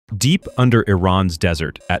Deep under Iran's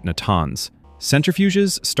desert at Natanz,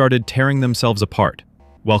 centrifuges started tearing themselves apart,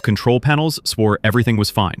 while control panels swore everything was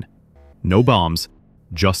fine. No bombs,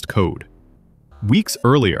 just code. Weeks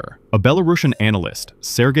earlier, a Belarusian analyst,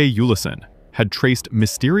 Sergei Ulysin, had traced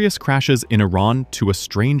mysterious crashes in Iran to a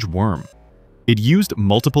strange worm. It used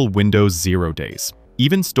multiple Windows 0 days,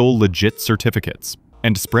 even stole legit certificates,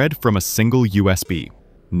 and spread from a single USB.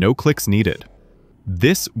 No clicks needed.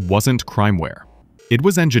 This wasn't crimeware. It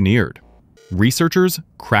was engineered. Researchers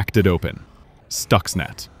cracked it open.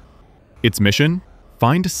 Stuxnet. Its mission?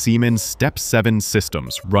 Find Siemens Step7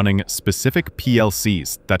 systems running specific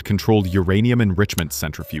PLCs that controlled uranium enrichment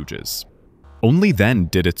centrifuges. Only then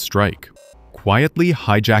did it strike, quietly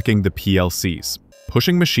hijacking the PLCs,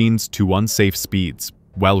 pushing machines to unsafe speeds,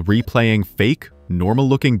 while replaying fake,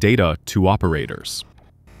 normal-looking data to operators.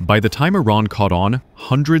 By the time Iran caught on,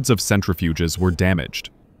 hundreds of centrifuges were damaged.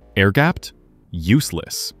 Air-gapped?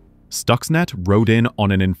 Useless. Stuxnet rode in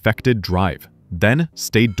on an infected drive, then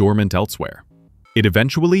stayed dormant elsewhere. It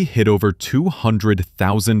eventually hit over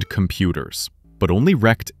 200,000 computers, but only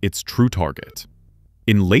wrecked its true target.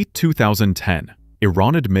 In late 2010,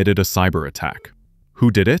 Iran admitted a cyber attack.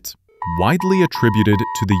 Who did it? Widely attributed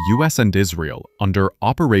to the US and Israel under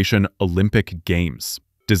Operation Olympic Games,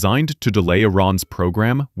 designed to delay Iran's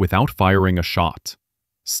program without firing a shot.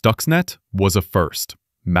 Stuxnet was a first.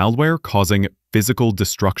 Malware causing physical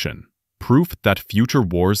destruction. Proof that future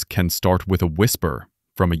wars can start with a whisper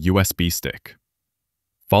from a USB stick.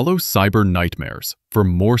 Follow Cyber Nightmares for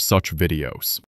more such videos.